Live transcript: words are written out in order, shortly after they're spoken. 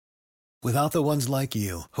Without the ones like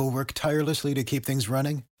you, who work tirelessly to keep things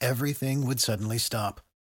running, everything would suddenly stop.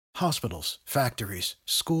 Hospitals, factories,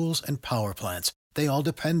 schools, and power plants, they all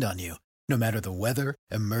depend on you. No matter the weather,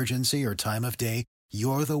 emergency, or time of day,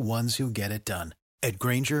 you're the ones who get it done. At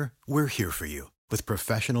Grainger, we're here for you with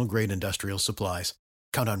professional-grade industrial supplies.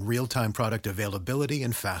 Count on real-time product availability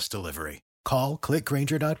and fast delivery. Call, click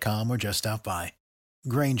Grainger.com, or just stop by.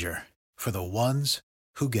 Grainger, for the ones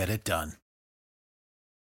who get it done.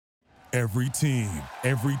 Every team,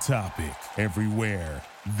 every topic, everywhere.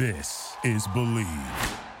 This is Believe.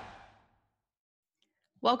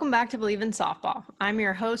 Welcome back to Believe in Softball. I'm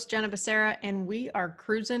your host, Jenna Becerra, and we are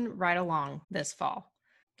cruising right along this fall.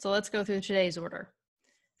 So let's go through today's order.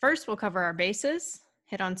 First, we'll cover our bases,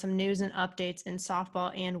 hit on some news and updates in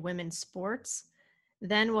softball and women's sports.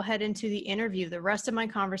 Then we'll head into the interview, the rest of my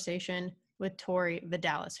conversation with Tori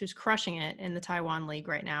Vidalis, who's crushing it in the Taiwan League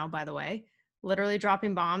right now, by the way, literally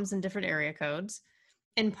dropping bombs in different area codes.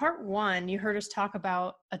 In part one, you heard us talk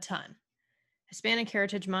about a ton. Hispanic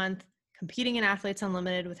Heritage Month, competing in Athletes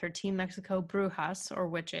Unlimited with her Team Mexico Brujas, or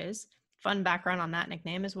Witches. Fun background on that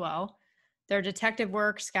nickname as well. Their detective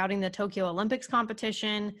work, scouting the Tokyo Olympics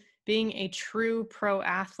competition, being a true pro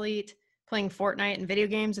athlete, playing Fortnite and video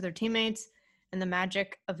games with their teammates, and the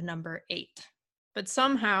magic of number 8. But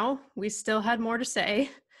somehow, we still had more to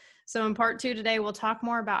say. So in part 2 today, we'll talk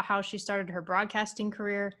more about how she started her broadcasting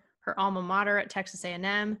career, her alma mater at Texas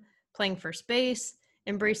A&M, playing first base,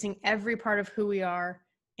 embracing every part of who we are,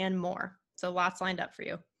 and more. So lots lined up for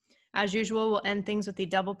you. As usual, we'll end things with the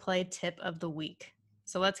double play tip of the week.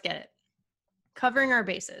 So let's get it. Covering our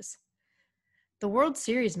bases. The World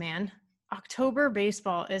Series, man. October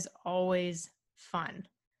baseball is always fun.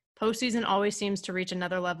 Postseason always seems to reach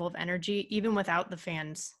another level of energy, even without the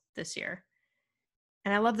fans this year.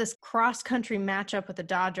 And I love this cross-country matchup with the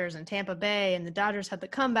Dodgers and Tampa Bay, and the Dodgers had the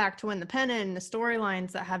comeback to win the pennant, and the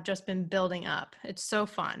storylines that have just been building up. It's so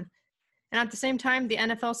fun. And at the same time, the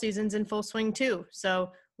NFL season's in full swing too.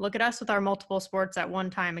 So look at us with our multiple sports at one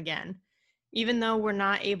time again. Even though we're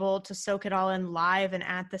not able to soak it all in live and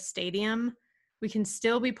at the stadium, we can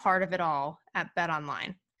still be part of it all at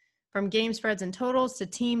BetOnline. From game spreads and totals to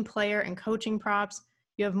team, player, and coaching props,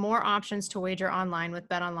 you have more options to wager online with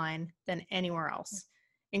BetOnline than anywhere else,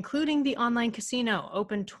 including the online casino,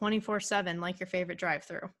 open 24/7 like your favorite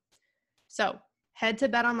drive-thru. So head to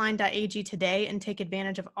betonline.ag today and take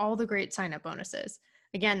advantage of all the great sign-up bonuses.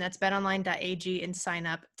 Again, that's betonline.ag and sign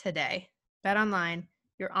up today. BetOnline,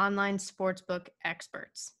 your online sportsbook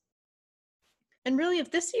experts. And really,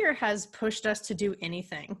 if this year has pushed us to do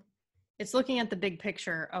anything, it's looking at the big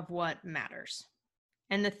picture of what matters.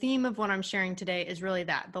 And the theme of what I'm sharing today is really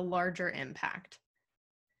that, the larger impact.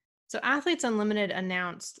 So Athletes Unlimited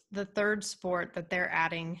announced the third sport that they're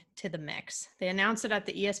adding to the mix. They announced it at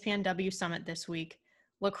the ESPNW Summit this week.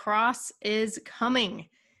 Lacrosse is coming.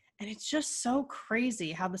 And it's just so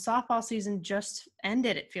crazy how the softball season just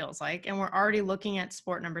ended, it feels like, and we're already looking at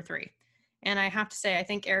sport number 3. And I have to say, I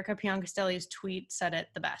think Erica Piancastelli's tweet said it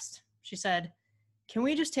the best. She said, "Can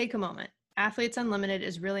we just take a moment? Athletes Unlimited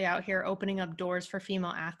is really out here opening up doors for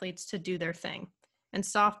female athletes to do their thing. And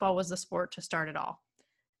softball was the sport to start it all.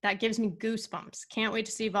 That gives me goosebumps. Can't wait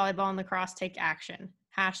to see volleyball and lacrosse take action.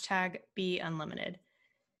 #BeUnlimited."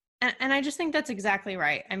 And I just think that's exactly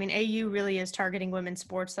right. I mean, AU really is targeting women's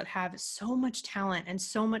sports that have so much talent and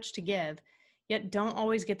so much to give, yet don't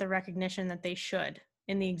always get the recognition that they should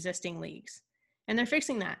in the existing leagues. And they're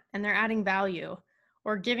fixing that, and they're adding value,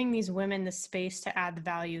 or giving these women the space to add the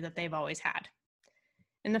value that they've always had.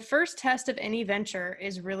 And the first test of any venture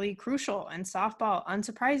is really crucial, and softball,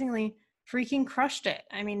 unsurprisingly, freaking crushed it.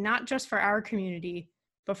 I mean, not just for our community,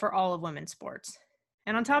 but for all of women's sports.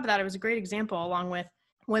 And on top of that, it was a great example, along with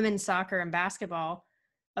women's soccer and basketball,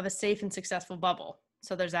 of a safe and successful bubble.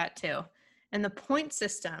 So there's that too. And the point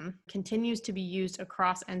system continues to be used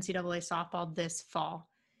across NCAA softball this fall.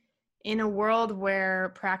 In a world where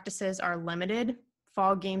practices are limited,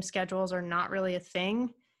 fall game schedules are not really a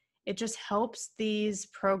thing, it just helps these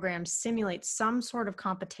programs simulate some sort of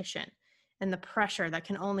competition and the pressure that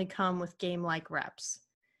can only come with game-like reps.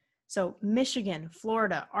 So Michigan,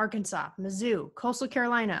 Florida, Arkansas, Mizzou, Coastal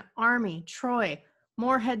Carolina, Army, Troy,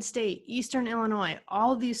 Morehead State, Eastern Illinois,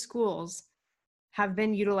 all these schools have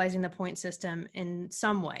been utilizing the point system in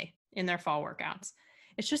some way in their fall workouts.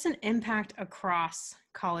 It's just an impact across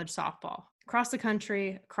college softball, across the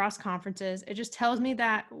country, across conferences. It just tells me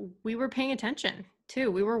that we were paying attention too.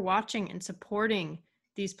 We were watching and supporting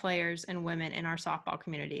these players and women in our softball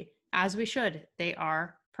community, as we should. They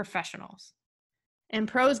are professionals. And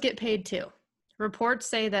pros get paid too. Reports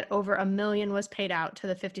say that over $1 million was paid out to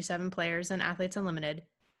the 57 players in Athletes Unlimited.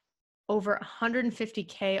 Over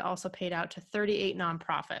 150K also paid out to 38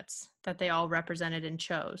 nonprofits that they all represented and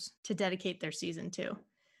chose to dedicate their season to.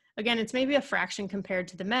 Again, it's maybe a fraction compared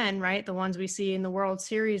to the men, right? The ones we see in the World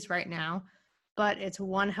Series right now, but it's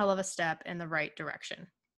one hell of a step in the right direction.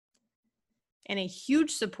 And a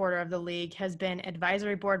huge supporter of the league has been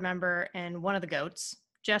advisory board member and one of the GOATs,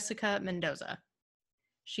 Jessica Mendoza.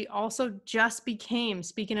 She also just became,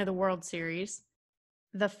 speaking of the World Series,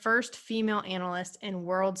 the first female analyst in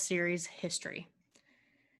World Series history.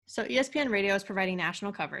 So ESPN Radio is providing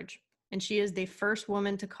national coverage, and she is the first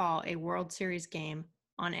woman to call a World Series game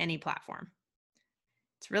on any platform.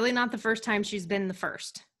 It's really not the first time she's been the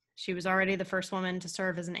first. She was already the first woman to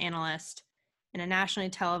serve as an analyst in a nationally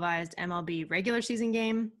televised MLB regular season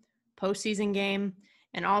game, postseason game,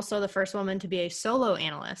 and also the first woman to be a solo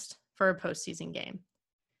analyst for a postseason game.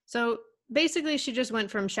 So basically, she just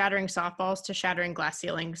went from shattering softballs to shattering glass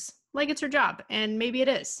ceilings, like it's her job. And maybe it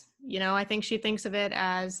is. I think she thinks of it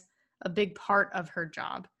as a big part of her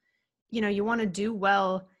job. You want to do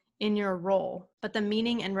well in your role, but the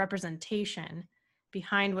meaning and representation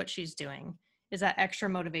behind what she's doing is that extra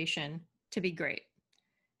motivation to be great.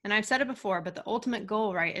 And I've said it before, but the ultimate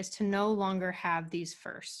goal, right, is to no longer have these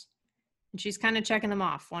firsts. And she's kind of checking them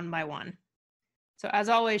off one by one. So as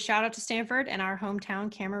always, shout out to Stanford and our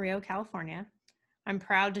hometown, Camarillo, California. I'm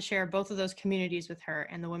proud to share both of those communities with her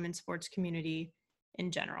and the women's sports community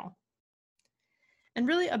in general. And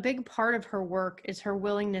really a big part of her work is her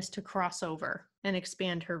willingness to cross over and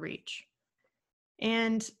expand her reach.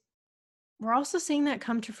 And we're also seeing that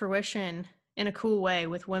come to fruition in a cool way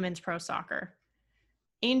with women's pro soccer.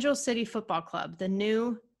 Angel City Football Club, the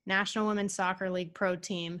new National Women's Soccer League pro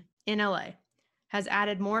team in LA, has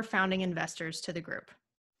added more founding investors to the group.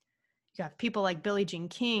 You have people like Billie Jean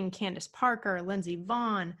King, Candace Parker, Lindsey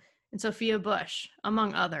Vonn, and Sophia Bush,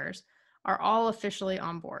 among others, are all officially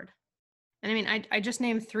on board. And I mean, I just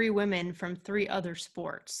named 3 women from 3 other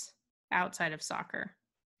sports outside of soccer,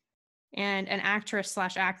 and an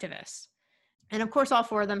actress/activist. And of course, all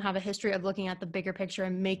 4 of them have a history of looking at the bigger picture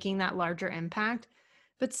and making that larger impact.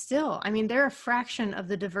 But still, I mean, they're a fraction of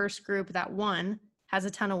the diverse group that, 1, has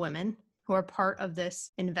a ton of women who are part of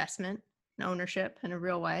this investment and ownership in a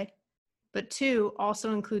real way, but 2,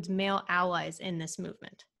 also includes male allies in this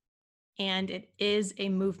movement. And it is a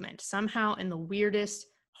movement. Somehow in the weirdest,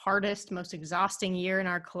 hardest, most exhausting year in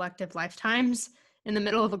our collective lifetimes, in the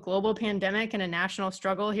middle of a global pandemic and a national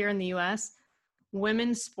struggle here in the US,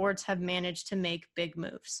 women's sports have managed to make big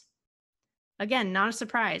moves. Again, not a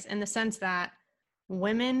surprise in the sense that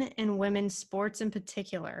women in women's sports in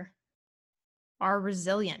particular are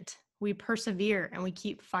resilient. We persevere and we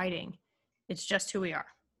keep fighting. It's just who we are.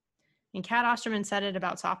 And Kat Osterman said it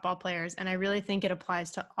about softball players, and I really think it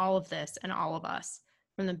applies to all of this and all of us,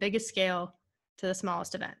 from the biggest scale to the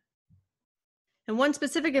smallest event. And one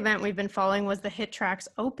specific event we've been following was the HitTrax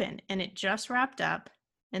Open, and it just wrapped up,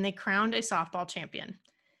 and they crowned a softball champion.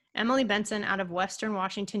 Emily Benson out of Western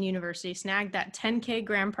Washington University snagged that $10K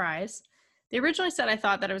grand prize. They originally said I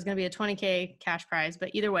thought that it was going to be a $20K cash prize, but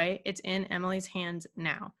either way, it's in Emily's hands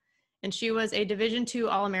now. And she was a Division II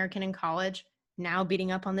All-American in college, now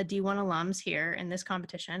beating up on the D1 alums here in this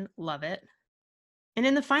competition. Love it. And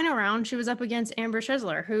in the final round, she was up against Amber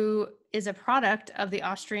Schisler, who is a product of the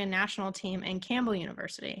Austrian national team and Campbell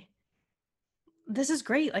University. This is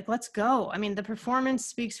great. Like, let's go. I mean, the performance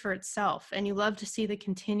speaks for itself, and you love to see the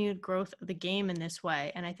continued growth of the game in this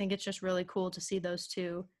way. And I think it's just really cool to see those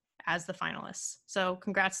 2 as the finalists. So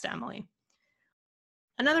congrats to Emily.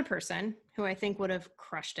 Another person who I think would have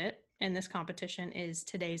crushed it in this competition is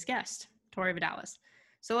today's guest, Tori Vidalis.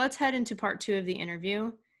 So let's head into part 2 of the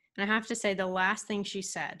interview. And I have to say the last thing she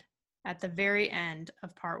said at the very end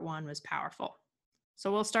of part 1 was powerful.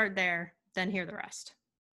 So we'll start there, then hear the rest.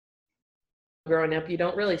 Growing up, you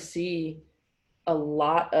don't really see a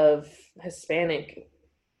lot of Hispanic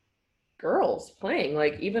girls playing.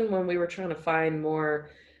 Like, even when we were trying to find more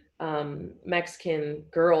Mexican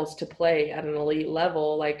girls to play at an elite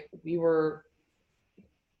level, like, we were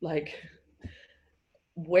like,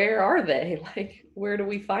 where are they? Like, where do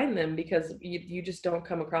we find them? Because you just don't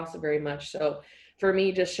come across it very much. So for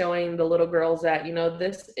me, just showing the little girls that,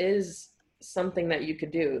 this is something that you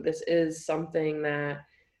could do. This is something that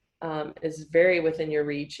is very within your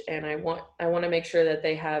reach. And I want to make sure that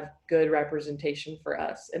they have good representation for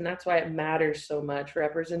us. And that's why it matters so much.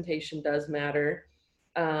 Representation does matter.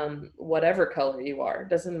 Whatever color you are,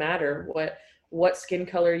 doesn't matter what skin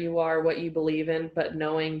color you are, what you believe in, but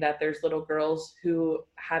knowing that there's little girls who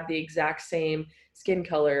have the exact same skin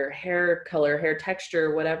color, hair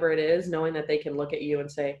texture, whatever it is, knowing that they can look at you and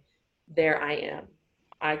say, there I am,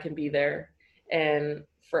 I can be there. And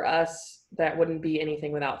for us, that wouldn't be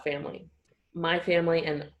anything without family. My family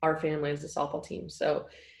and our family is the softball team. So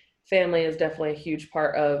family is definitely a huge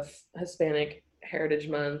part of Hispanic Heritage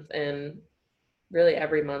Month and really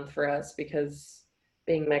every month for us, because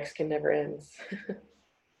being Mexican never ends.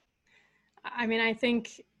 I mean, I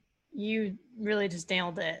think you really just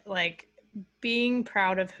nailed it. Like being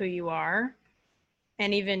proud of who you are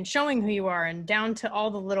and even showing who you are, and down to all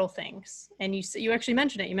the little things. And you actually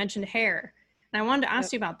mentioned it. You mentioned hair. And I wanted to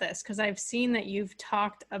ask you about this because I've seen that you've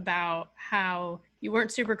talked about how you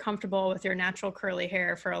weren't super comfortable with your natural curly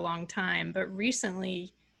hair for a long time, but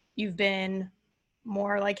recently you've been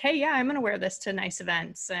more like, hey, yeah, I'm going to wear this to nice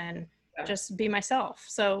events and just be myself.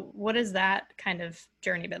 So what has that kind of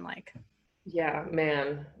journey been like? Yeah,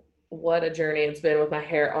 man, what a journey it's been with my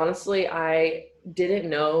hair. Honestly, I didn't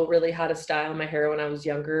know really how to style my hair when I was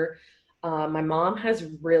younger. My mom has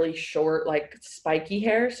really short, like spiky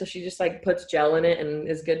hair, so she just like puts gel in it and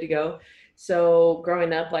is good to go. So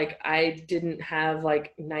growing up, like I didn't have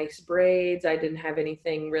like nice braids. I didn't have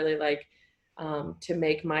anything really like to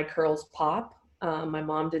make my curls pop. My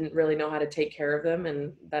mom didn't really know how to take care of them,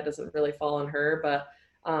 and that doesn't really fall on her. But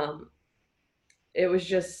um, it was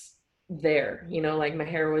just there, like my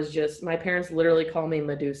hair was just, my parents literally call me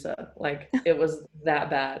Medusa. Like it was that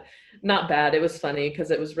bad. Not bad, it was funny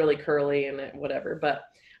because it was really curly and whatever. But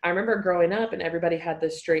I remember growing up and everybody had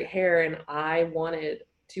this straight hair, and I wanted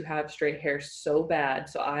to have straight hair so bad.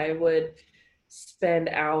 So I would spend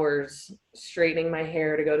hours straightening my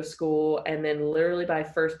hair to go to school, and then literally by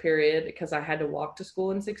first period, because I had to walk to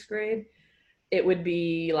school in sixth grade, it would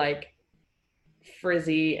be like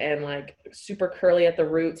frizzy and like super curly at the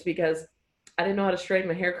roots because I didn't know how to straighten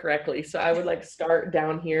my hair correctly. So I would like start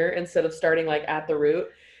down here instead of starting like at the root.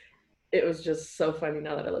 It was just so funny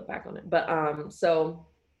now that I look back on it. But so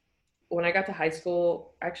when I got to high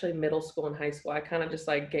school, actually middle school and high school, I kind of just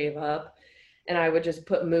like gave up, and I would just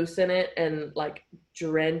put mousse in it and like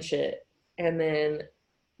drench it, and then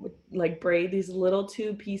like braid these little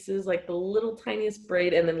two pieces, like the little tiniest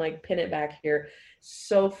braid, and then like pin it back here.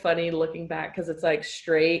 So funny looking back because it's like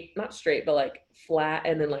straight, not straight, but like flat,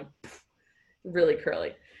 and then like really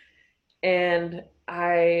curly. And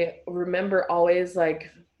I remember always like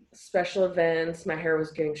special events, my hair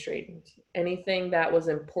was getting straightened. Anything that was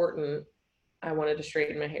important, I wanted to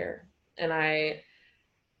straighten my hair. And I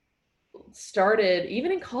started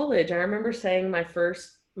even in college. I remember saying my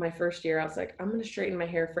first year, I was like, I'm going to straighten my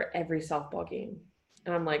hair for every softball game.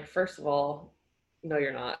 And I'm like, first of all, no,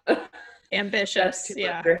 you're not. That's Ambitious. too much.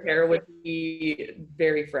 Yeah. Your hair would be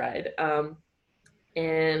very fried.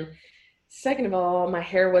 And second of all, my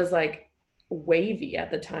hair was like wavy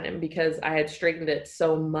at the time because I had straightened it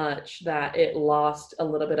so much that it lost a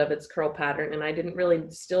little bit of its curl pattern, and I didn't really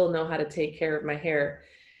still know how to take care of my hair.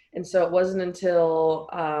 And so it wasn't until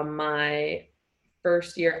my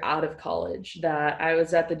first year out of college that I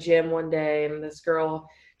was at the gym one day, and this girl,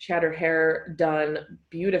 she had her hair done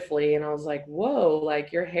beautifully, and I was like, whoa,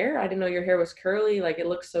 like your hair, I didn't know your hair was curly, like it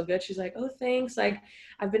looks so good. She's like, oh, thanks, like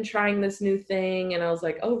I've been trying this new thing. And I was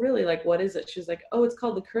like, oh really, like what is it? She's like, oh, it's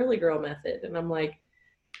called the curly girl method. And I'm like,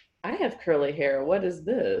 I have curly hair, what is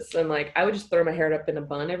this? And like I would just throw my hair up in a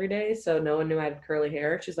bun every day, so no one knew I had curly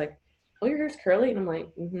hair. She's like, oh, your hair's curly? And I'm like,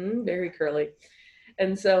 very curly.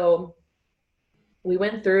 And so we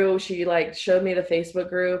went through, she like showed me the Facebook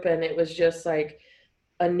group, and it was just like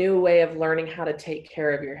a new way of learning how to take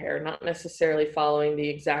care of your hair, not necessarily following the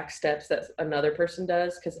exact steps that another person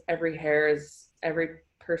does, because every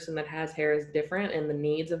person that has hair is different and the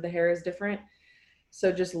needs of the hair is different.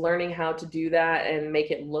 So just learning how to do that and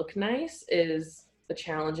make it look nice is a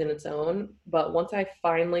challenge in its own. But once I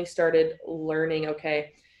finally started learning,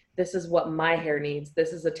 okay, this is what my hair needs,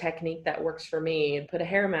 this is a technique that works for me, and put a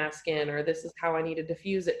hair mask in, or this is how I need to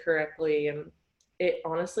diffuse it correctly. And it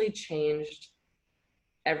honestly changed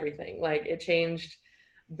everything. Like it changed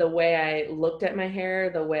the way I looked at my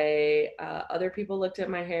hair, the way other people looked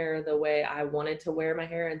at my hair, the way I wanted to wear my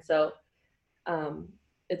hair. And so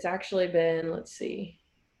it's actually been, let's see,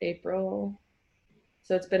 April.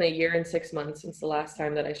 So it's been a year and 6 months since the last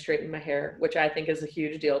time that I straightened my hair, which I think is a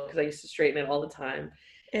huge deal because I used to straighten it all the time.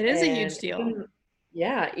 It is a huge And deal.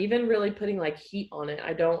 yeah, even really putting like heat on it.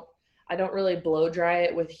 I don't really blow dry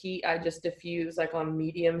it with heat. I just diffuse like on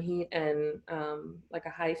medium heat and like a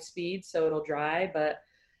high speed so it'll dry. But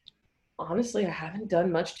honestly, I haven't done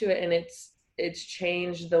much to it, and it's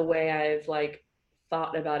changed the way I've like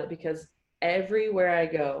thought about it, because everywhere I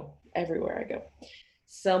go,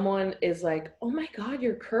 someone is like, "Oh my God,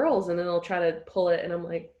 your curls," and then they'll try to pull it, and I'm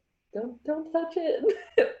like, "Don't touch it.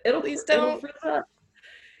 Please It'll don't. frizz up."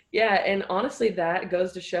 Yeah, and honestly, that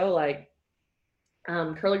goes to show like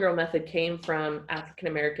Curly Girl method came from African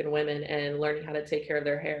American women and learning how to take care of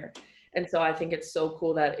their hair. And so I think it's so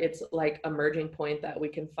cool that it's like a merging point that we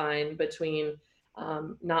can find between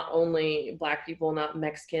not only Black people, not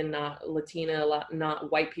Mexican, not Latina,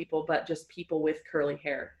 not white people, but just people with curly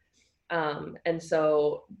hair. And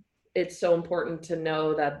so it's so important to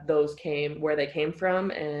know that those came where they came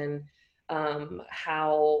from, and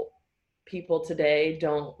how people today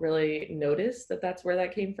don't really notice that that's where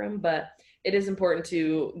that came from. But it is important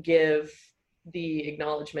to give the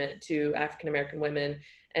acknowledgement to African American women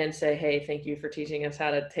and say, hey, thank you for teaching us how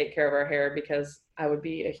to take care of our hair, because I would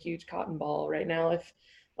be a huge cotton ball right now, if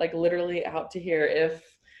like literally out to here, if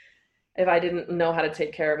I didn't know how to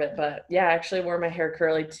take care of it. But yeah, I actually wore my hair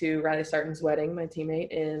curly to Riley Sarton's wedding, my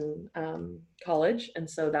teammate in college. And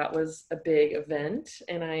so that was a big event.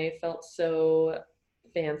 And I felt so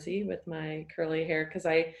fancy with my curly hair because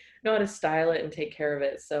I know how to style it and take care of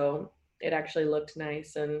it. So it actually looked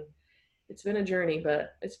nice. And it's been a journey,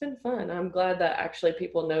 but it's been fun. I'm glad that actually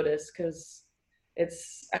people notice, because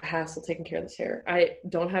it's a hassle taking care of this hair. I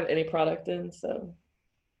don't have any product in, so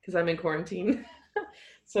because I'm in quarantine.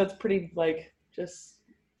 So it's pretty like just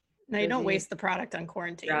No, you don't waste the product on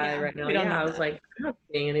quarantine. dry Yeah, right now. we don't Yeah, I have was that. like, I'm not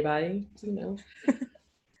seeing anybody, I'm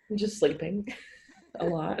just sleeping a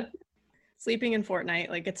lot. Sleeping in Fortnite,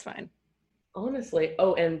 like it's fine. Honestly.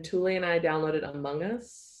 Oh, and Thule and I downloaded Among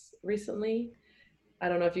Us recently. I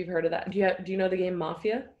don't know if you've heard of that. Do you know the game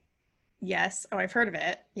Mafia? Yes. Oh, I've heard of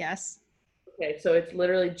it. Yes. Okay, so it's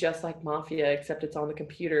literally just like Mafia, except it's on the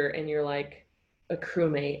computer and you're like a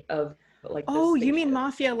crewmate of like this Oh, you mean spaceship.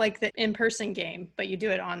 Mafia, like the in-person game, but you do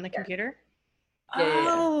it on the computer? Yeah.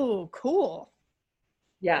 Oh, cool.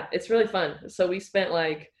 Yeah, it's really fun. So we spent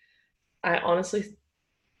like, I honestly,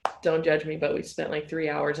 don't judge me, but we spent like 3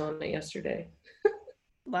 hours on it yesterday.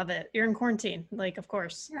 Love it. You're in quarantine. Like, of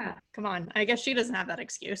course. Yeah. Come on. I guess she doesn't have that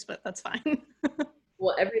excuse, but that's fine.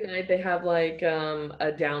 Well, every night they have like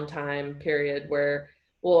a downtime period where,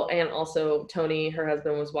 well, and also Tony, her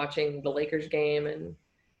husband, was watching the Lakers game and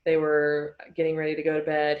they were getting ready to go to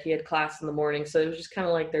bed. He had class in the morning, so it was just kind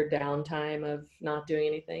of like their downtime of not doing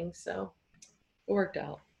anything. So it worked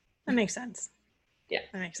out. That makes sense. Yeah,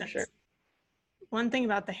 That makes for sense. sure. One thing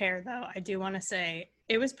about the hair, though, I do want to say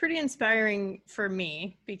it was pretty inspiring for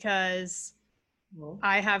me because Well,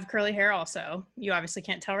 I have curly hair also. You obviously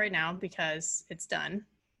can't tell right now because it's done.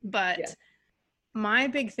 But yeah. my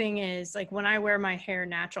big thing is like when I wear my hair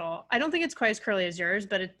natural, I don't think it's quite as curly as yours,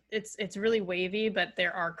 but it's really wavy, but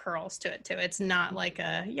there are curls to it too. It's not like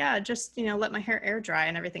just, let my hair air dry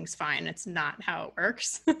and everything's fine. It's not how it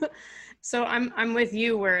works. So I'm with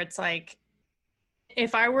you where it's like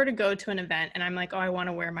if I were to go to an event and I'm like, oh, I want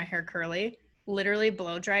to wear my hair curly, literally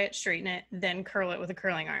blow dry it, straighten it, then curl it with a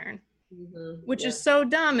curling iron, which is so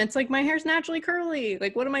dumb. It's like my hair's naturally curly.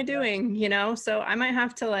 Like, what am I doing? So I might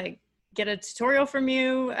have to like get a tutorial from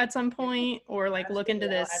you at some point or like look into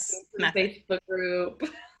this method. Facebook group.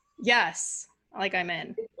 Yes, like I'm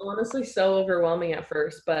in. It's honestly so overwhelming at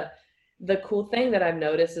first, but the cool thing that I've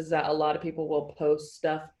noticed is that a lot of people will post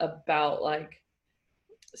stuff about like,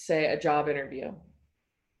 say, a job interview.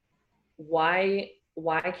 Why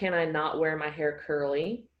can't I not wear my hair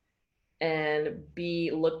curly and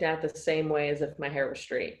be looked at the same way as if my hair was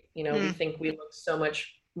straight? We think we look so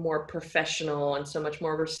much more professional and so much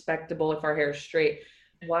more respectable if our hair is straight.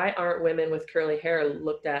 Why aren't women with curly hair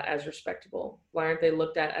looked at as respectable? Why aren't they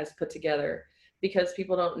looked at as put together? Because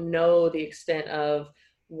people don't know the extent of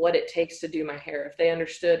what it takes to do my hair. If they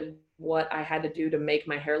understood what I had to do to make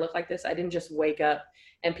my hair look like this, I didn't just wake up.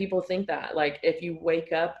 And people think that like if you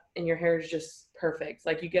wake up and your hair is just perfect,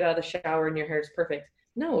 like you get out of the shower and your hair is perfect.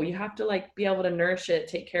 No, you have to like be able to nourish it,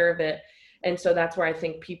 take care of it. And so that's where I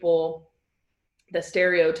think people, the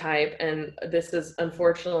stereotype, and this is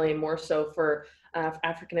unfortunately more so for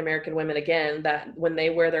African American women again, that when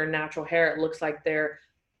they wear their natural hair, it looks like they're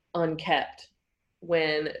unkept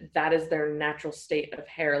when that is their natural state of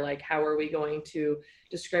hair. Like, how are we going to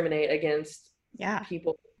discriminate against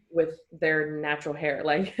people with their natural hair?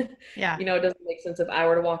 Like, it doesn't make sense. If I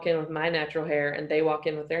were to walk in with my natural hair and they walk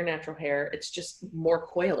in with their natural hair, it's just more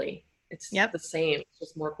coily. It's the same, it's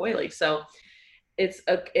just more coily. So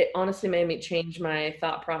it honestly made me change my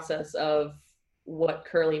thought process of what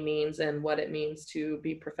curly means and what it means to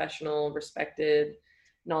be professional, respected,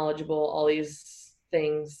 knowledgeable, all these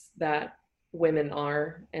things that women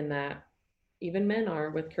are and that even men are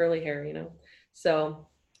with curly hair. So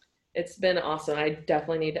it's been awesome. I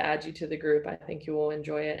definitely need to add you to the group. I think you will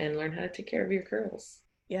enjoy it and learn how to take care of your curls.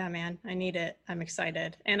 Yeah, man, I need it. I'm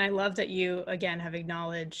excited. And I love that you, again, have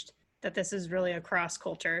acknowledged that this is really across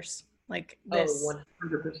cultures. like Oh, this,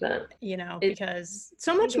 100%. because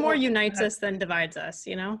so much more unites us than divides us,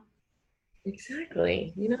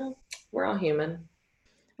 Exactly. We're all human.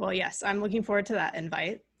 Well, yes, I'm looking forward to that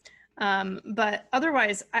invite. But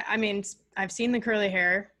otherwise, I mean, I've seen the curly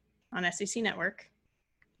hair on SEC Network.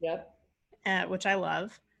 Yep. Which I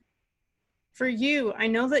love. For you, I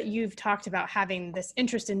know that you've talked about having this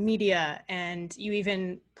interest in media, and you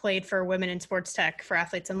even played for Women in Sports Tech for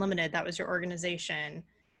Athletes Unlimited. That was your organization.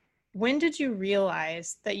 When did you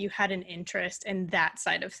realize that you had an interest in that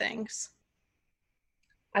side of things?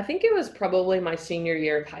 I think it was probably my senior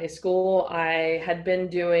year of high school. I had been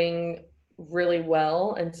doing really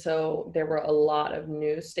well, and so there were a lot of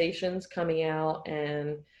news stations coming out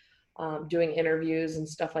and doing interviews and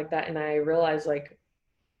stuff like that. And I realized, like,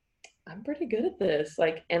 I'm pretty good at this,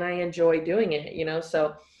 like, and I enjoy doing it.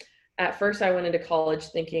 So at first, I went into college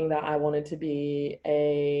thinking that I wanted to be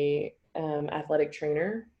a athletic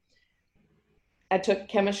trainer. I took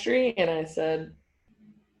chemistry, and I said,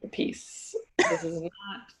 "Peace. This is not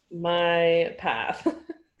my path."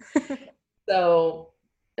 So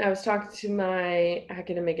I was talking to my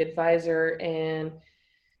academic advisor, and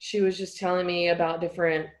she was just telling me about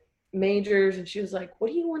different majors, and she was like,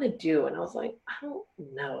 "What do you want to do?" And I was like, "I don't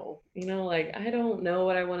know, like, I don't know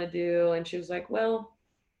what I want to do." And she was like, "Well,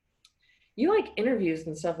 you like interviews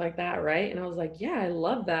and stuff like that, right?" And I was like, "Yeah, I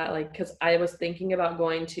love that." Like, because I was thinking about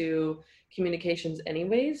going to communications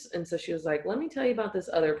anyways. And so she was like, "Let me tell you about this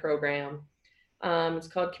other program. It's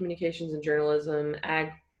called Communications and Journalism,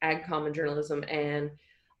 Ag Common Journalism, and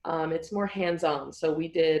it's more hands-on. So we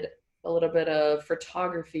did a little bit of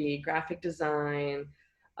photography, graphic design,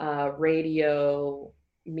 radio,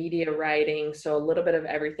 media writing, so a little bit of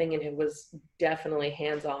everything, and it was definitely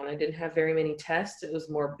hands-on. I didn't have very many tests. It was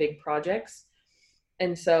more big projects.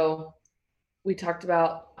 And so we talked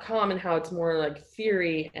about and how it's more like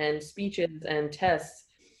theory and speeches and tests.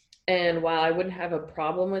 And while I wouldn't have a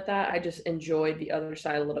problem with that, I just enjoyed the other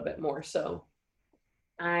side a little bit more. So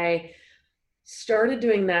I started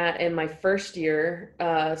doing that in my first year,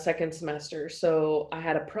 second semester. So I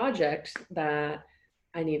had a project that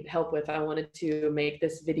I needed help with. I wanted to make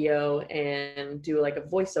this video and do like a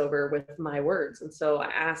voiceover with my words. And so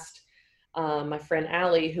I asked my friend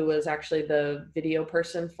Allie, who was actually the video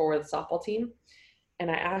person for the softball team.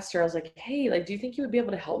 And I asked her, I was like, "Hey, like, do you think you would be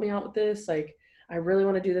able to help me out with this? Like, I really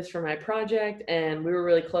want to do this for my project." And we were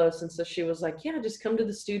really close. And so she was like, "Yeah, just come to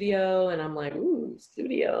the studio." And I'm like, "Ooh,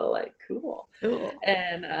 studio, like, cool." Cool.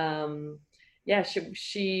 And yeah,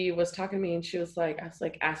 she was talking to me, and she was like, I was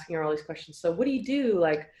like asking her all these questions. "So what do you do?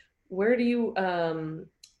 Like, where do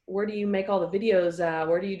you make all the videos at?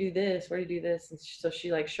 Where do you do this? Where do you do this?" And so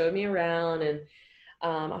she like showed me around, and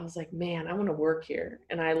I was like, "Man, I want to work here."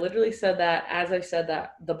 And I literally said that. As I said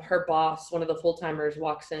that, her boss, one of the full-timers,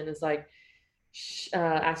 walks in, is like,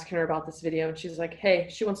 asking her about this video, and she's like, "Hey,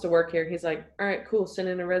 she wants to work here." He's like, "All right, cool, send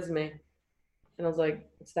in a resume." And I was like,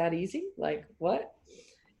 "It's that easy? Like, what?"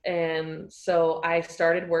 And so I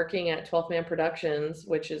started working at 12th Man Productions,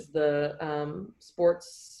 which is the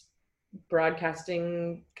sports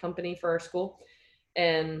broadcasting company for our school.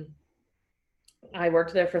 And I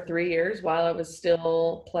worked there for 3 years while I was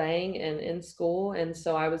still playing and in school. And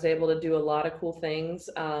so I was able to do a lot of cool things.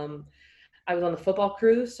 I was on the football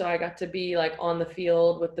crew, so I got to be like on the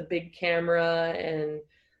field with the big camera and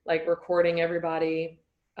like recording everybody.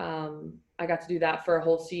 I got to do that for a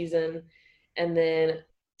whole season. And then,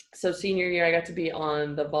 so senior year, I got to be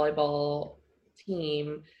on the volleyball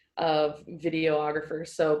team of videographers.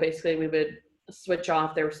 So basically we would switch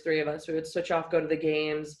off. There was three of us. We would switch off, go to the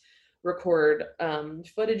games, record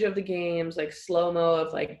footage of the games, like slow-mo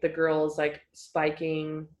of like the girls like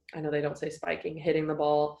spiking. I know they don't say spiking, hitting the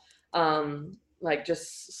ball, like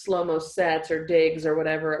just slow-mo sets or digs or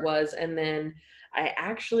whatever it was. And then I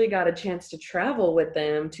actually got a chance to travel with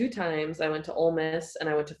them 2 times. I went to Ole Miss and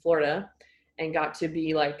I went to Florida, and got to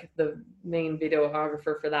be like the main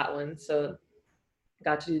videographer for that one. So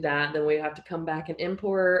got to do that. Then we have to come back and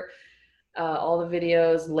import all the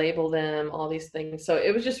videos, label them, all these things. So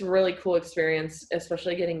it was just a really cool experience,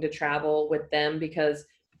 especially getting to travel with them, because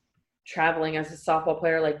traveling as a softball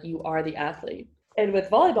player, like, you are the athlete. And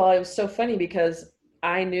with volleyball, it was so funny because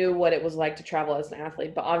I knew what it was like to travel as an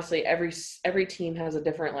athlete, but obviously every team has a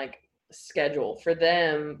different like schedule. For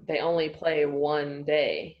them, they only play one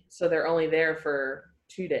day, so they're only there for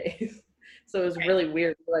 2 days. So it was really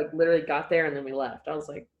weird. Like, literally got there and then we left. I was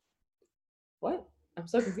like, "What?" I'm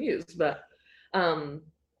so confused. But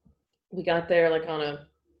we got there like on a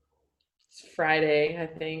Friday, I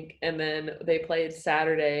think, and then they played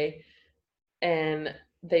Saturday, and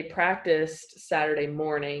they practiced Saturday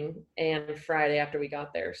morning and Friday after we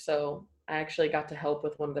got there. So I actually got to help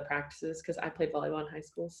with one of the practices because I played volleyball in high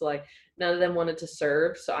school. So like none of them wanted to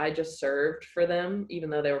serve. So I just served for them, even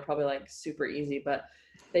though they were probably like super easy, but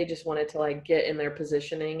they just wanted to like get in their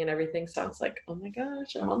positioning and everything. So I was like, oh my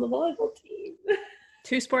gosh, I'm on the volleyball team.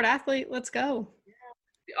 Two-sport athlete, let's go.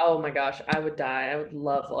 Oh my gosh, I would die. I would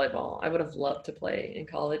love volleyball. I would have loved to play in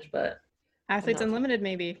college, but Athletes Unlimited,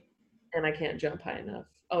 maybe. and I can't jump high enough.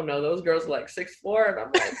 Oh no, those girls are like 6'4", and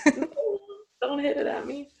I'm like, no, don't hit it at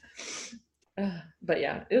me. But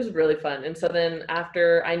yeah, it was really fun. And so then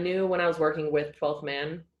after, I knew when I was working with 12th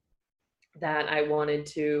Man that I wanted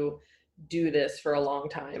to do this for a long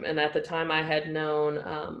time. And at the time I had known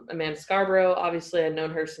Amanda Scarborough. Obviously I'd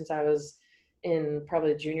known her since I was in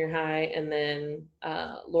probably junior high. And then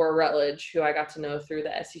Laura Rutledge, who I got to know through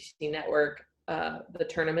the SEC Network, the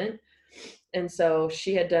tournament. And so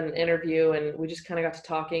she had done an interview and we just kind of got to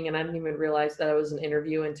talking, and I didn't even realize that it was an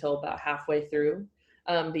interview until about halfway through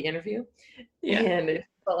the interview. Yeah. And it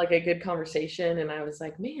felt like a good conversation. And I was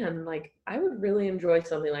like, man, like I would really enjoy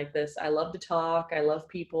something like this. I love to talk. I love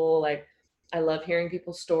people. Like I love hearing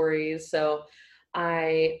people's stories. So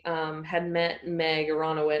I had met Meg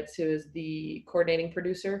Aronowitz, who is the coordinating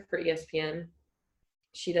producer for ESPN.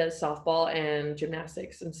 She does softball and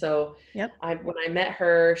gymnastics. And so when I met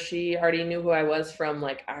her, she already knew who I was from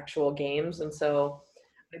like actual games. And so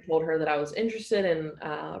I told her that I was interested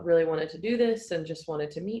and really wanted to do this and just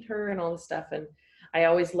wanted to meet her and all this stuff. And I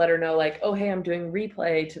always let her know like, oh, hey, I'm doing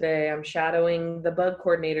replay today. I'm shadowing the bug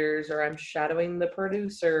coordinators, or I'm shadowing the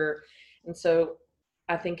producer. And so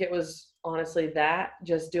I think it was honestly that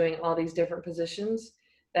just doing all these different positions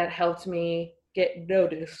that helped me get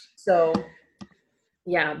noticed. So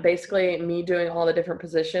yeah, basically me doing all the different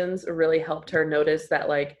positions really helped her notice that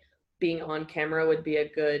like being on camera would be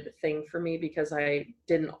a good thing for me, because I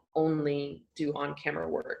didn't only do on camera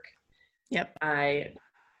work. Yep. I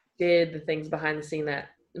did the things behind the scene that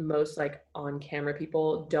most like on camera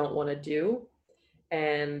people don't want to do.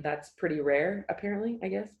 And that's pretty rare, apparently, I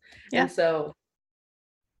guess. Yeah. And so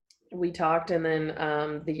we talked, and then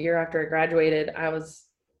the year after I graduated,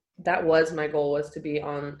 that was my goal, was to be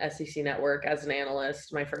on SEC Network as an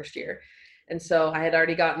analyst my first year. And so I had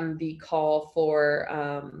already gotten the call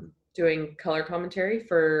for doing color commentary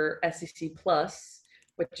for SEC Plus,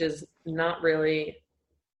 which is not really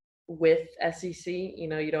with SEC. You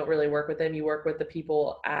know, you don't really work with them. You work with the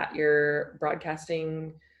people at your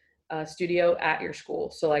broadcasting studio at your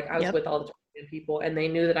school. So like I was with all the people, and they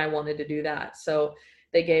knew that I wanted to do that. So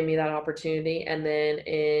they gave me that opportunity. And then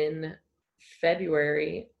in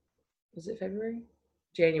January,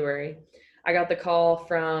 I got the call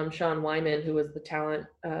from Sean Wyman, who was the talent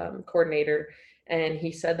coordinator. And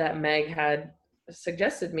he said that Meg had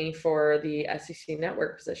suggested me for the SEC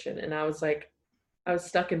Network position. And I was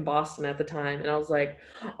stuck in Boston at the time. And I was like,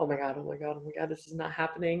 oh my God, this is not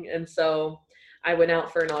happening. And so I went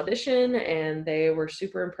out for an audition, and they were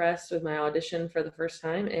super impressed with my audition for the first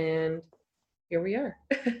time. And here we are.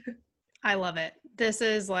 I love it. This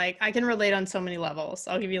is like, I can relate on so many levels.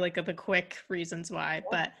 I'll give you like the quick reasons why,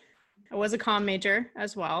 but I was a comm major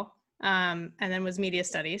as well. And then was media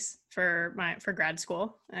studies for grad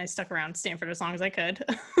school. And I stuck around Stanford as long as I could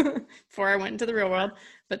before I went into the real world.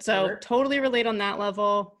 But so totally relate on that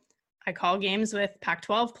level. I call games with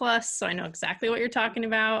Pac-12 Plus, so I know exactly what you're talking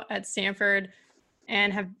about at Stanford,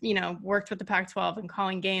 and have, worked with the Pac-12 and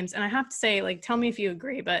calling games. And I have to say, like, tell me if you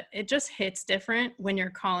agree, but it just hits different when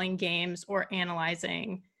you're calling games or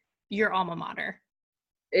analyzing your alma mater.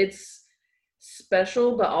 It's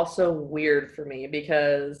special, but also weird for me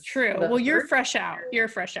because... True. Well, you're fresh out.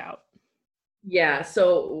 Yeah.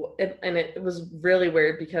 So, it was really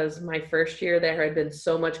weird because my first year there had been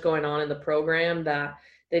so much going on in the program that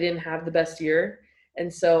they didn't have the best year.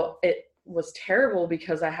 And so it was terrible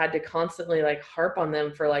because I had to constantly like harp on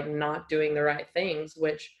them for like not doing the right things,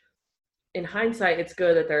 which in hindsight, it's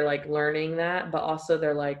good that they're like learning that, but also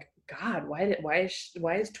they're like, God, why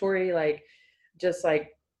is Tori like just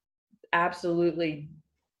like absolutely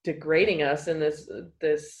degrading us in this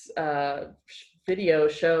video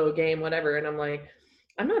show game, whatever. And I'm like,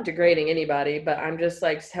 I'm not degrading anybody, but I'm just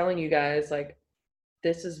like telling you guys, like,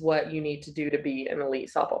 this is what you need to do to be an elite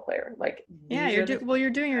softball player. Like, yeah, you're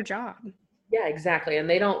doing your job. Yeah, exactly. And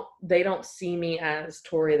they don't see me as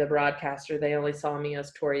Tori the broadcaster. They only saw me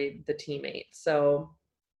as Tori the teammate. So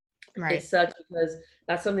it sucks because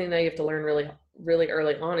that's something that you have to learn really, really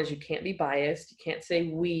early on, is you can't be biased. You can't say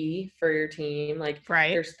we for your team. Like,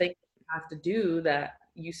 there's things you have to do that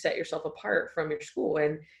you set yourself apart from your school.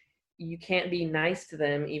 And you can't be nice to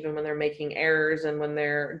them even when they're making errors and when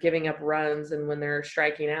they're giving up runs and when they're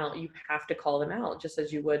striking out. You have to call them out just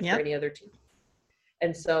as you would for any other team.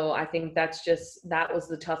 And so I think that was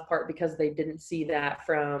the tough part because they didn't see that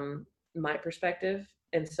from my perspective.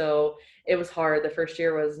 And so it was hard. The first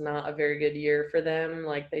year was not a very good year for them.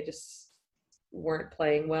 Like they just weren't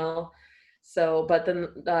playing well. So, but then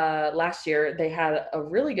last year they had a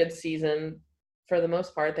really good season for the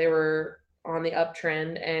most part. They were on the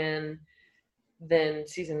uptrend, and then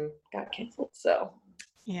season got canceled. So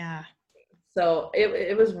yeah. So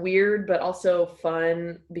it was weird, but also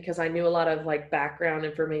fun because I knew a lot of like background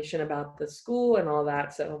information about the school and all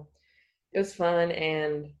that. So it was fun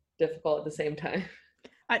and difficult at the same time.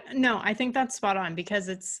 I think that's spot on because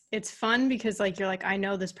it's fun because like you're like, I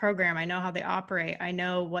know this program, I know how they operate, I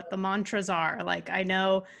know what the mantras are, like I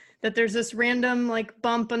know that there's this random like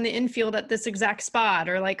bump on the infield at this exact spot,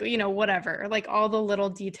 or like, you know, whatever, like all the little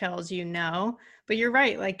details, you know. But you're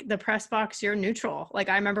right, like the press box, you're neutral. Like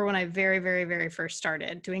I remember when I very, very, very first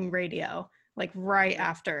started doing radio, like right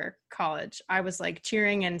after college, I was like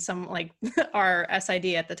cheering, and some like our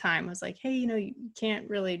SID at the time was like, hey, you know, you can't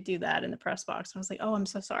really do that in the press box. And I was like, oh, I'm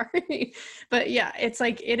so sorry. But yeah, it's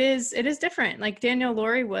like, it is different. Like Danielle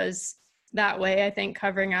Laurie was that way, I think,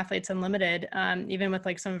 covering Athletes Unlimited, even with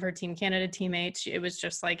like some of her Team Canada teammates, it was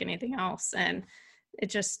just like anything else. And it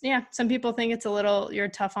just, yeah, some people think it's a little, you're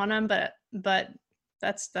tough on them, but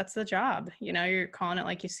that's the job, you know, you're calling it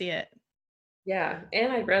like you see it. Yeah.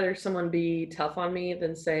 And I'd rather someone be tough on me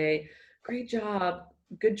than say, great job,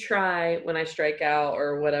 good try when I strike out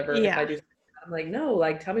or whatever. Yeah. If I do, I'm like, no,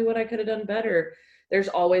 like, tell me what I could have done better. There's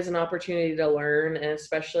always an opportunity to learn. And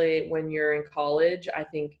especially when you're in college, I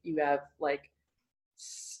think you have like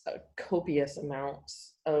copious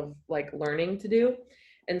amounts of like learning to do.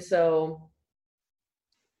 And so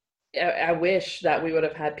I wish that we would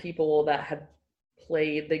have had people that had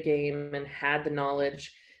played the game and had the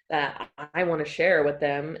knowledge that I want to share with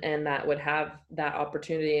them, and that would have that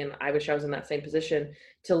opportunity. And I wish I was in that same position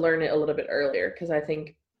to learn it a little bit earlier, because I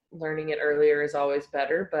think learning it earlier is always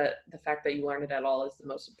better, but the fact that you learn it at all is the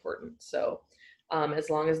most important. So as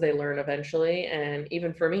long as they learn eventually. And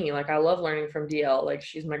even for me, like I love learning from DL, like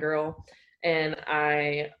she's my girl, and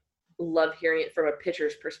I love hearing it from a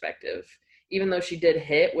pitcher's perspective, even though she did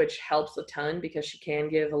hit, which helps a ton because she can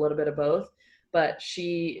give a little bit of both, but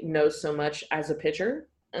she knows so much as a pitcher.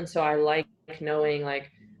 And so I like knowing like,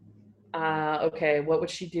 okay, what would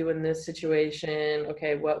she do in this situation?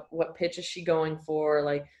 Okay, what pitch is she going for?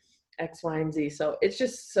 Like X, Y, and Z. So it's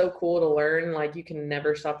just so cool to learn. Like you can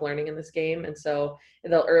never stop learning in this game. And so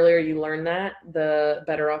the earlier you learn that, the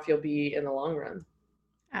better off you'll be in the long run.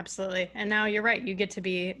 Absolutely. And now you're right. You get to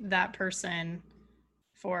be that person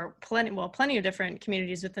for plenty of different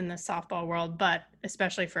communities within the softball world, but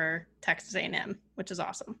especially for Texas A&M, which is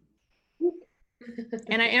awesome.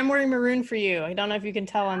 And I am wearing maroon for you. I don't know if you can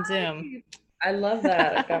tell on Zoom. I love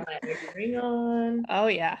that. I've got my ring on. Oh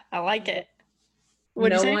yeah, I like it.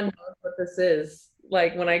 No one knows what this is.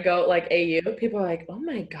 Like when I go like AU, people are like, "Oh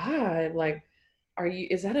my God, like,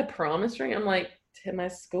 is that a promise ring?" I'm like, to my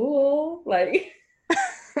school. Like,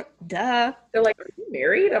 duh. They're like, "Are you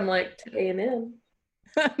married?" I'm like, to A&M.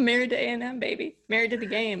 Married to A&M, baby. Married to the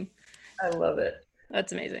game. I love it.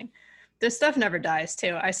 That's amazing. This stuff never dies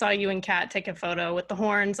too. I saw you and Kat take a photo with the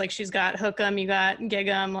horns. Like she's got hook 'em, you got gig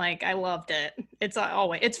 'em. Like I loved it. It's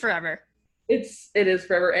always, it's forever. It is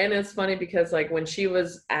forever. And it's funny because like when she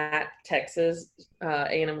was at Texas,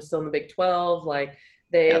 A&M was still in the Big 12. Like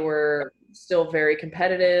they were still very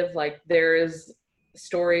competitive. Like there is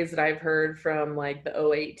stories that I've heard from like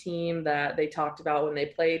the 08 team that they talked about when they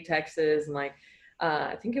played Texas, and like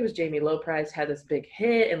I think it was Jamie Loprice had this big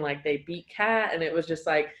hit and like they beat Kat, and it was just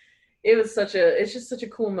like it's just such a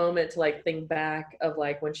cool moment to like think back of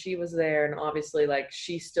like when she was there, and obviously like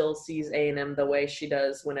she still sees A&M the way she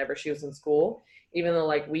does whenever she was in school, even though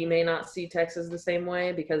like we may not see Texas the same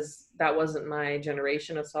way because that wasn't my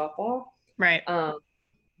generation of softball. Right.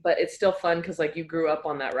 But it's still fun because like you grew up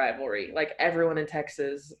on that rivalry. Like everyone in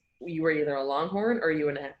Texas, you were either a Longhorn or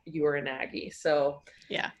you were an Aggie. So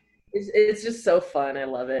yeah. It's just so fun. I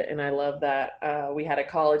love it. And I love that we had a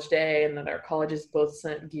college day and that our colleges both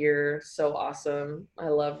sent gear. So awesome. I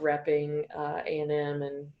love repping A&M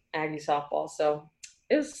and Aggie softball. So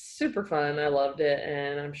it was super fun. I loved it.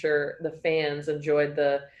 And I'm sure the fans enjoyed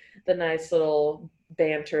the nice little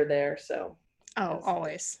banter there. So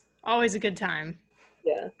always a good time.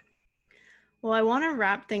 Yeah. Well, I want to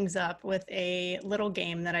wrap things up with a little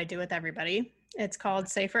game that I do with everybody. It's called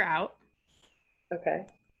Safer Out. Okay.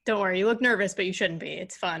 Don't worry, you look nervous, but you shouldn't be.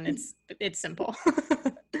 It's fun. It's simple.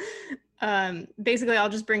 Basically, I'll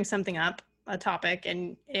just bring something up, a topic,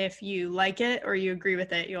 and if you like it or you agree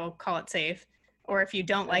with it, you'll call it safe. Or if you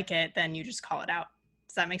don't like it, then you just call it out.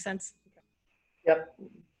 Does that make sense? Yep.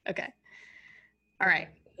 Okay. All right.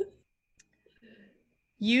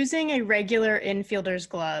 Using a regular infielder's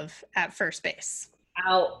glove at first base.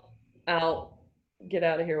 Out. Get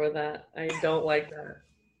out of here with that. I don't like that.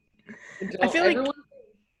 I feel like Everyone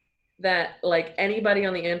that like anybody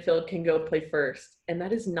on the infield can go play first, and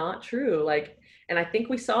that is not true. Like, and I think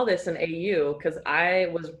we saw this in AU because I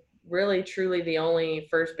was really truly the only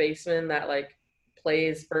first baseman that like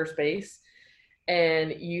plays first base,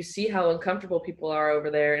 and you see how uncomfortable people are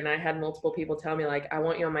over there. And I had multiple people tell me like, I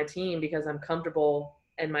want you on my team because I'm comfortable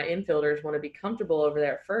and my infielders want to be comfortable over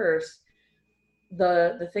there at first.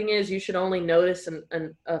 The thing is, you should only notice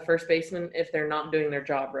a first baseman if they're not doing their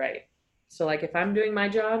job right. So like if I'm doing my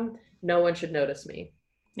job, no one should notice me.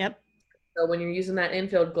 Yep. So when you're using that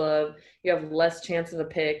infield glove, you have less chance of a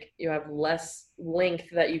pick. You have less length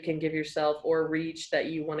that you can give yourself or reach that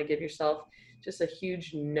you want to give yourself. Just a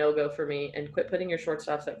huge no-go for me. And quit putting your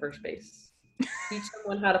shortstops at first base. Teach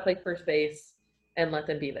someone how to play first base and let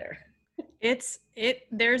them be there.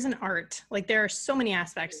 There's an art. Like there are so many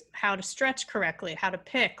aspects, how to stretch correctly, how to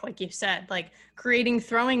pick, like you said, like creating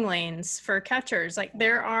throwing lanes for catchers. Like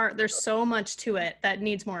there's so much to it that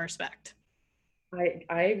needs more respect.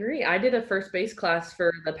 I agree. I did a first base class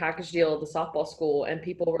for the package deal at the softball school, and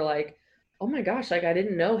people were like, oh my gosh, like I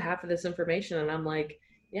didn't know half of this information. And I'm like,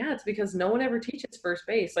 yeah, it's because no one ever teaches first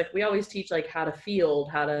base. Like we always teach like how to field,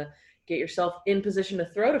 how to get yourself in position to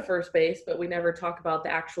throw to first base, but we never talk about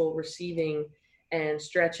the actual receiving and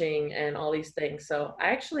stretching and all these things. So I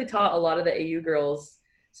actually taught a lot of the AU girls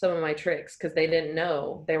some of my tricks because they didn't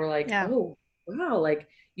know. They were like, Yeah. oh, wow, like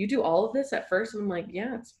you do all of this at first? And I'm like,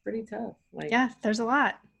 yeah, it's pretty tough. Like, yeah, there's a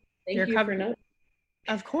lot. Thank you for noting.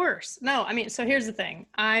 Of course. No, I mean, so here's the thing.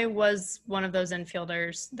 I was one of those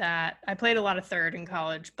infielders that I played a lot of third in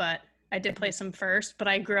college, but I did play some first, but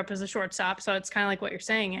I grew up as a shortstop. So it's kind of like what you're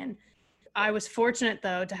saying. And I was fortunate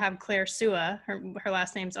though to have Claire Sua, her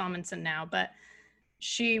last name's Amundsen now, but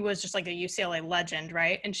she was just like a UCLA legend,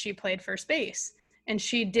 right? And she played first base. And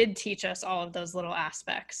she did teach us all of those little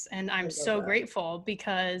aspects. And I'm so grateful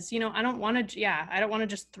because, I don't want to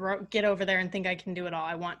just get over there and think I can do it all.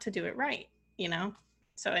 I want to do it right,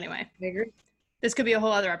 So anyway, I agree. This could be a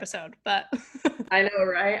whole other episode, but I know,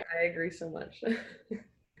 right? I agree so much.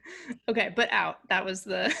 Okay, but that was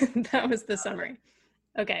the summary.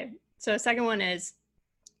 Okay. So second one is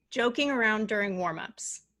joking around during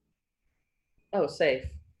warm-ups. Oh, safe.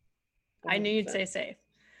 100%. I knew you'd say safe.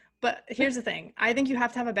 But here's the thing. I think you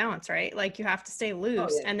have to have a balance, right? Like you have to stay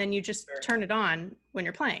loose and then you just turn it on when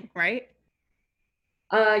you're playing, right?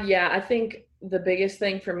 Yeah, I think the biggest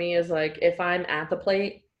thing for me is like if I'm at the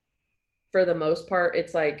plate, for the most part,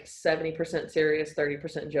 it's like 70% serious,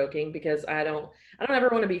 30% joking because I don't ever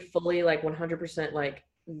want to be fully like 100% like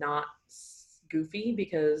not goofy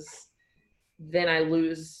because then I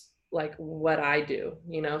lose like what I do,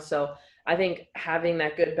 So I think having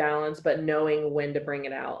that good balance, but knowing when to bring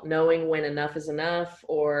it out, knowing when enough is enough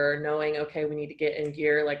or knowing, okay, we need to get in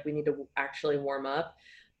gear, like we need to actually warm up.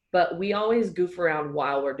 But we always goof around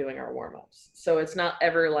while we're doing our warm-ups. So it's not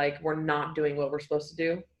ever like we're not doing what we're supposed to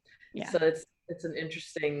do. Yeah. So it's an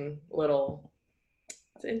interesting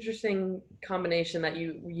combination that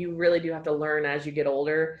you really do have to learn as you get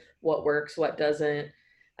older, what works, what doesn't.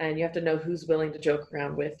 And you have to know who's willing to joke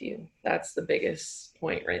around with you. That's the biggest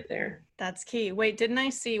point right there. That's key. Wait,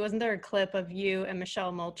 wasn't there a clip of you and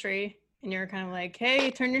Michelle Moultrie? And you were kind of like, hey,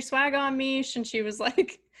 turn your swag on, Mish. And she was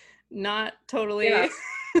like, not totally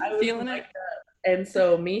feeling like it. That. And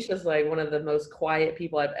so Mish is like one of the most quiet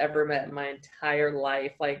people I've ever met in my entire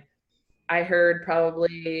life. Like I heard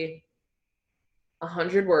probably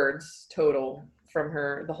 100 words total from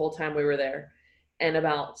her the whole time we were there. And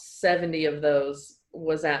about 70 of those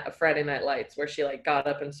was at a Friday Night Lights where she like got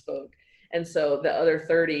up and spoke. And so the other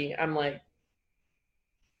 30, I'm like,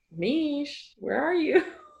 Mish, where are you?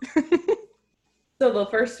 So the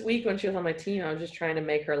first week when she was on my team, I was just trying to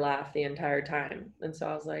make her laugh the entire time. And so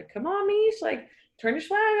I was like, come on, Mish, like turn your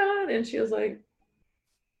swag on. And she was like,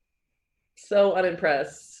 so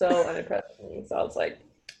unimpressed with me. So I was like,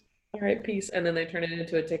 all right, peace. And then they turned it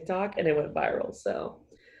into a TikTok and it went viral. So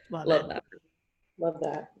love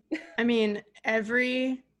that. I mean,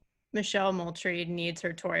 every Michelle Moultrie needs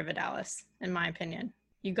her Tori Vidalis, in my opinion.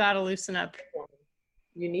 You got to loosen up.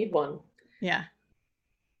 You need one. Yeah.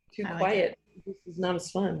 Too quiet. This is not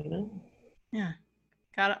as fun, Yeah.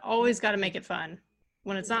 Always got to make it fun.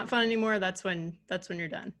 When it's not fun anymore, that's when you're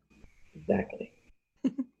done. Exactly.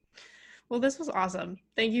 Well, this was awesome.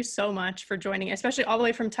 Thank you so much for joining, especially all the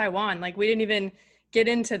way from Taiwan. Like, we didn't even get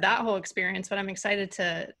into that whole experience, but I'm excited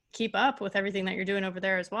to keep up with everything that you're doing over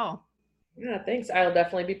there as well. Yeah, thanks. I'll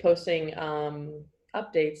definitely be posting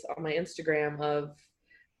updates on my Instagram of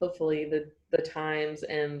hopefully the times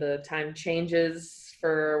and the time changes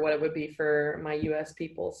for what it would be for my US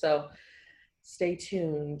people. So stay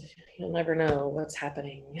tuned. You'll never know what's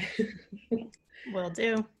happening. Will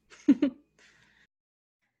do.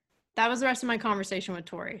 That was the rest of my conversation with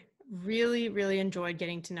Tori. Really, really enjoyed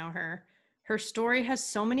getting to know her. Her story has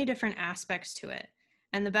so many different aspects to it.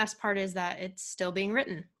 And the best part is that it's still being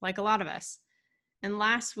written, like a lot of us. And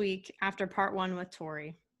last week, after part 1 with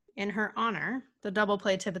Tori, in her honor, the double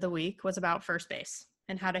play tip of the week was about first base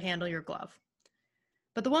and how to handle your glove.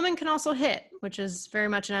 But the woman can also hit, which is very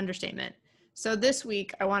much an understatement. So this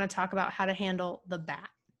week, I want to talk about how to handle the bat.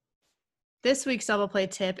 This week's double play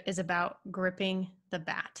tip is about gripping the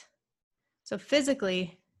bat. So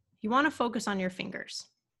physically, you want to focus on your fingers.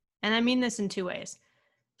 And I mean this in 2 ways.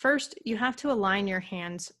 First, you have to align your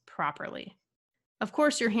hands properly. Of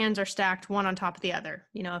course, your hands are stacked one on top of the other.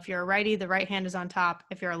 You know, if you're a righty, the right hand is on top.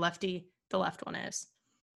 If you're a lefty, the left one is.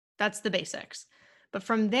 That's the basics. But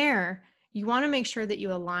from there, you want to make sure that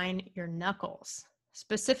you align your knuckles,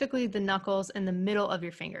 specifically the knuckles in the middle of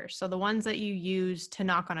your fingers. So the ones that you use to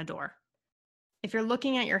knock on a door. If you're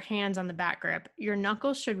looking at your hands on the bat grip, your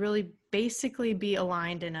knuckles should really basically be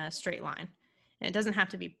aligned in a straight line. And it doesn't have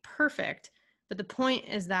to be perfect, but the point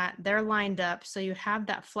is that they're lined up so you have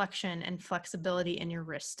that flexion and flexibility in your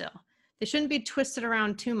wrist still. They shouldn't be twisted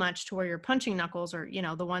around too much to where your punching knuckles, or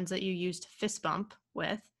the ones that you use to fist bump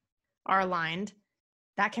with, are aligned.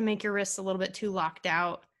 That can make your wrists a little bit too locked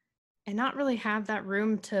out and not really have that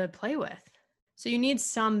room to play with. So you need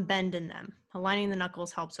some bend in them. Aligning the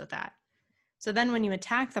knuckles helps with that. So then when you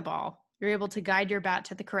attack the ball, you're able to guide your bat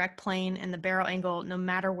to the correct plane and the barrel angle no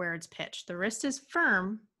matter where it's pitched. The wrist is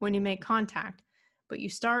firm when you make contact, but you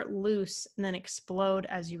start loose and then explode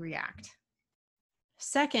as you react.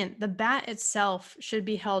 Second, the bat itself should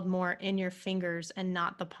be held more in your fingers and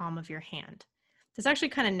not the palm of your hand. This actually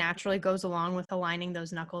kind of naturally goes along with aligning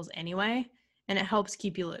those knuckles anyway, and it helps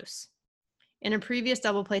keep you loose. In a previous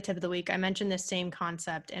double play tip of the week, I mentioned this same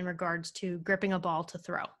concept in regards to gripping a ball to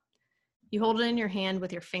throw. You hold it in your hand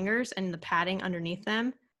with your fingers and the padding underneath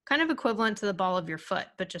them, kind of equivalent to the ball of your foot,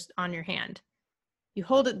 but just on your hand. You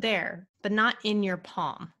hold it there, but not in your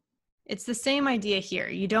palm. It's the same idea here.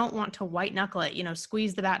 You don't want to white knuckle it,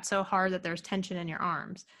 squeeze the bat so hard that there's tension in your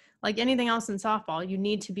arms. Like anything else in softball, you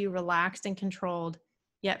need to be relaxed and controlled,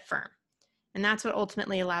 yet firm. And that's what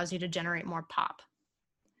ultimately allows you to generate more pop.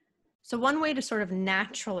 So one way to sort of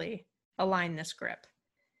naturally align this grip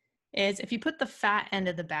is if you put the fat end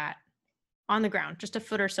of the bat on the ground, just a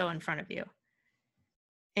foot or so in front of you,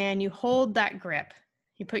 and you hold that grip.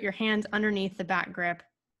 You put your hands underneath the bat grip,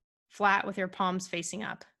 flat with your palms facing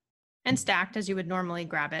up, and stacked as you would normally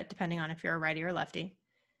grab it, depending on if you're a righty or lefty.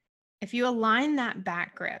 If you align that bat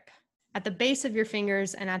grip at the base of your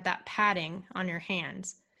fingers and at that padding on your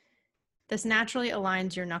hands, this naturally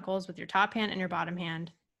aligns your knuckles with your top hand and your bottom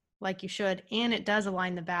hand like you should, and it does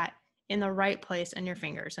align the bat in the right place in your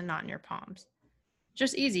fingers and not in your palms.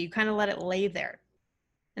 Just easy. You kind of let it lay there.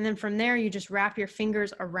 And then from there, you just wrap your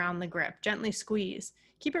fingers around the grip, gently squeeze.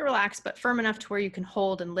 Keep it relaxed, but firm enough to where you can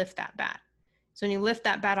hold and lift that bat. So when you lift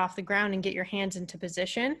that bat off the ground and get your hands into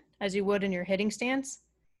position, as you would in your hitting stance,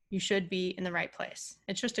 you should be in the right place.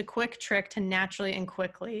 It's just a quick trick to naturally and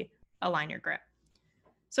quickly align your grip.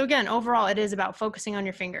 So again, overall, it is about focusing on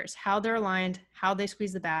your fingers, how they're aligned, how they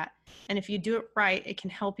squeeze the bat. And if you do it right, it can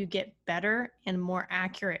help you get better and more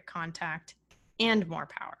accurate contact and more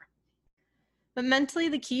power. But mentally,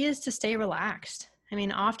 the key is to stay relaxed. I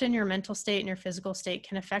mean, often your mental state and your physical state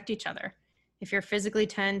can affect each other. If you're physically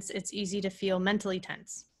tense, it's easy to feel mentally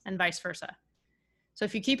tense, and vice versa. So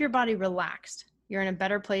if you keep your body relaxed, you're in a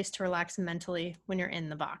better place to relax mentally when you're in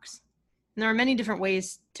the box. And there are many different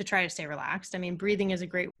ways to try to stay relaxed. I mean, breathing is a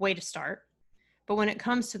great way to start. But when it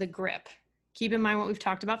comes to the grip, keep in mind what we've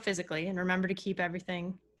talked about physically, and remember to keep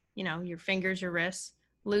everything, your fingers, your wrists,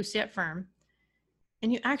 loose yet firm.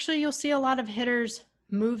 And you'll see a lot of hitters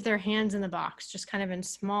move their hands in the box, just kind of in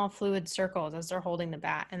small fluid circles as they're holding the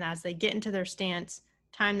bat. And as they get into their stance,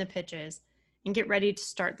 time the pitches, and get ready to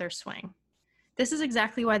start their swing. This is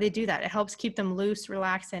exactly why they do that. It helps keep them loose,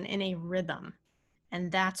 relaxed, and in a rhythm.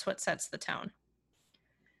 And that's what sets the tone.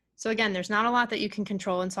 So again, there's not a lot that you can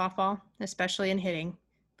control in softball, especially in hitting,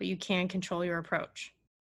 but you can control your approach.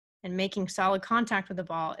 And making solid contact with the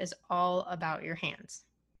ball is all about your hands.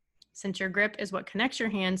 Since your grip is what connects your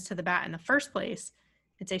hands to the bat in the first place,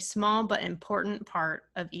 It's a small but important part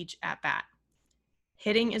of each at-bat.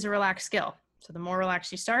 Hitting is a relaxed skill, so the more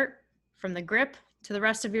relaxed you start, from the grip to the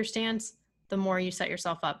rest of your stance, the more you set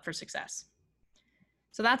yourself up for success.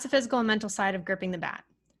 So that's the physical and mental side of gripping the bat.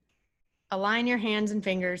 Align your hands and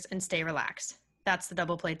fingers and stay relaxed. That's the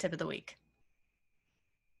double play tip of the week.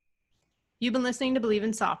 You've been listening to Believe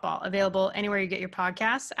in Softball, available anywhere you get your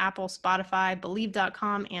podcasts, Apple, Spotify,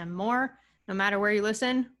 Believe.com, and more. No matter where you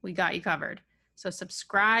listen, we got you covered. So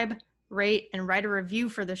subscribe, rate, and write a review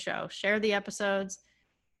for the show. Share the episodes.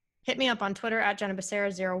 Hit me up on Twitter at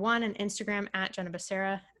JennaBecerra01 and Instagram at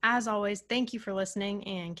JennaBecerra. As always, thank you for listening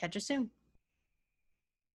and catch you soon.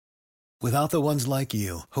 Without the ones like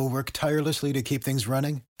you, who work tirelessly to keep things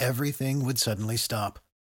running, everything would suddenly stop.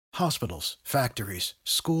 Hospitals, factories,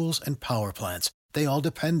 schools, and power plants, they all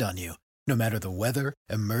depend on you. No matter the weather,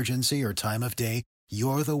 emergency, or time of day,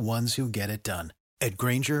 you're the ones who get it done. At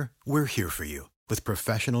Grainger, we're here for you with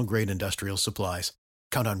professional-grade industrial supplies.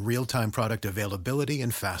 Count on real-time product availability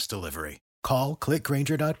and fast delivery. Call, click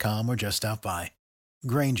Grainger.com, or just stop by.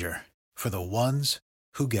 Grainger, for the ones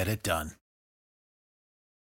who get it done.